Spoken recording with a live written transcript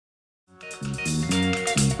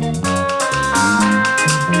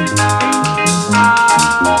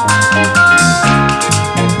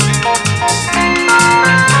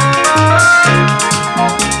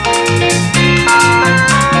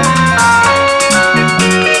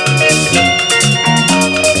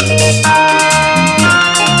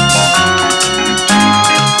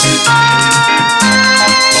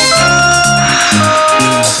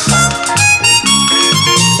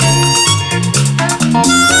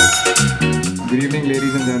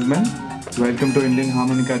gentlemen, welcome to Indian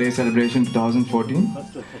Harmonica-Late Celebration 2014.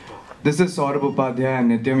 This is Saurabh Upadhyay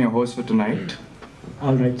and Nityam, your host for tonight.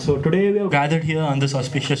 Alright, so today we are gathered here on this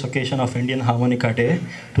auspicious occasion of Indian Harmonica Day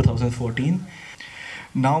 2014.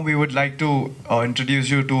 Now we would like to introduce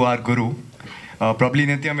you to our guru. Probably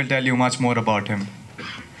Nityam will tell you much more about him.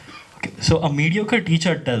 Okay, so a mediocre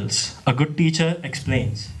teacher tells, a good teacher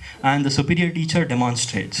explains, and the superior teacher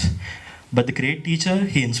demonstrates. But the great teacher,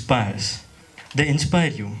 he inspires. They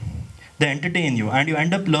inspire you, they entertain you, and you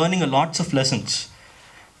end up learning lots of lessons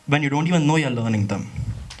when you don't even know you're learning them.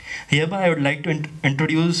 Hereby, I would like to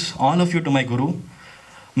introduce all of you to my guru,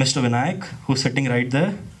 Mr. Vinayak, who's sitting right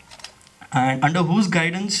there, and under whose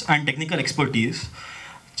guidance and technical expertise,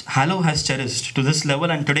 HaLoH has cherished to this level,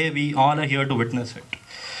 and today we all are here to witness it.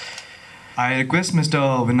 I request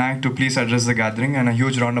Mr. Vinayak to please address the gathering, and a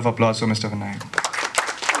huge round of applause for Mr. Vinayak.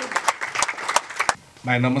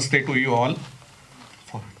 My namaste to you all.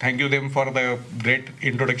 Thank you them for the great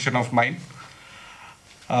introduction of mine.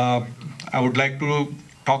 I would like to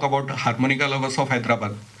talk about Harmonica-Lovers of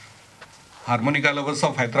Hyderabad. Harmonica-Lovers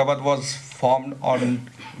of Hyderabad was formed on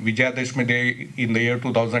Vijayadashmi Day in the year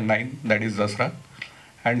 2009, that is Dasra.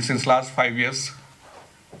 And since last 5 years,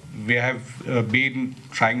 we have been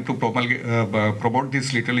trying to promote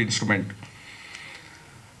this little instrument.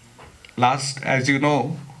 As you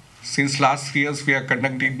know, since last 3 years, we are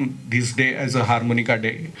conducting this day as a Harmonica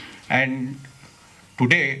Day. And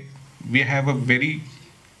today, we have a very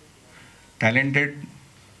talented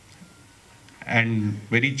and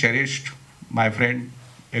very cherished, my friend,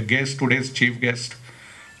 a guest, today's chief guest,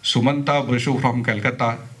 Sumanta Basu from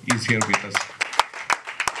Calcutta is here with us.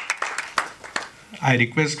 I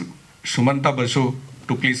request Sumanta Basu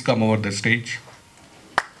to please come over the stage.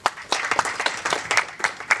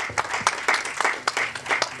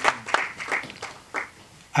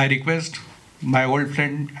 I request my old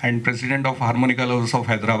friend and president of Harmonica-Lovers of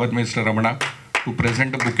Hyderabad, Mr. Ramana, to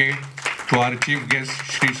present a bouquet to our chief guest,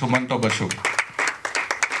 Shri Sumanta Basu.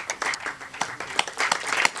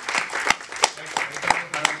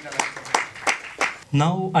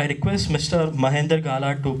 Now I request Mr. Mahendra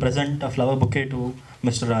Gala to present a flower bouquet to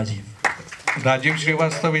Mr. Rajiv. Rajiv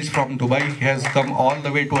Srivastav is from Dubai. He has come all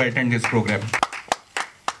the way to attend this program.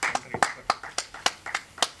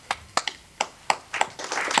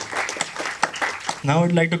 Now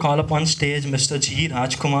I'd like to call upon stage Mr. G.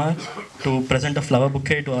 Rajkumar to present a flower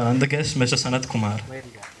bouquet to our other guest, Mr. Sanat Kumar.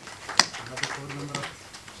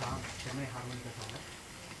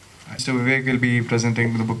 Mr. Vivek will be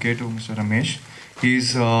presenting the bouquet to Mr. Ramesh.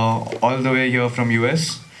 He's all the way here from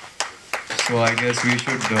US, so I guess we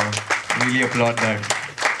should really applaud that.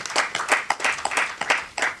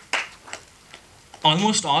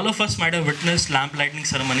 Almost all of us might have witnessed lamp lighting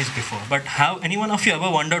ceremonies before, but have any one of you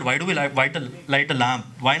ever wondered why do we light a lamp?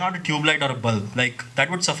 Why not a tube light or a bulb? Like,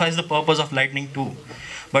 that would suffice the purpose of lighting too.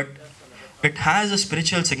 But it has a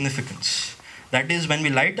spiritual significance. That is, when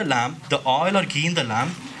we light a lamp, the oil or ghee in the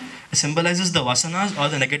lamp symbolizes the vasanas or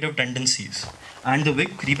the negative tendencies, and the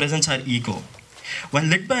wick represents our ego.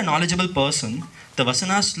 When lit by a knowledgeable person, the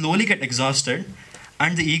vasanas slowly get exhausted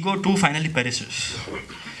and the ego too finally perishes.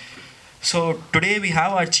 So today we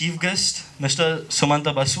have our chief guest, Mr.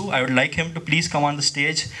 Sumanta Basu. I would like him to please come on the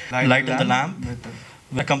stage, light the lamp,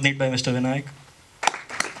 accompanied by Mr. Vinayak.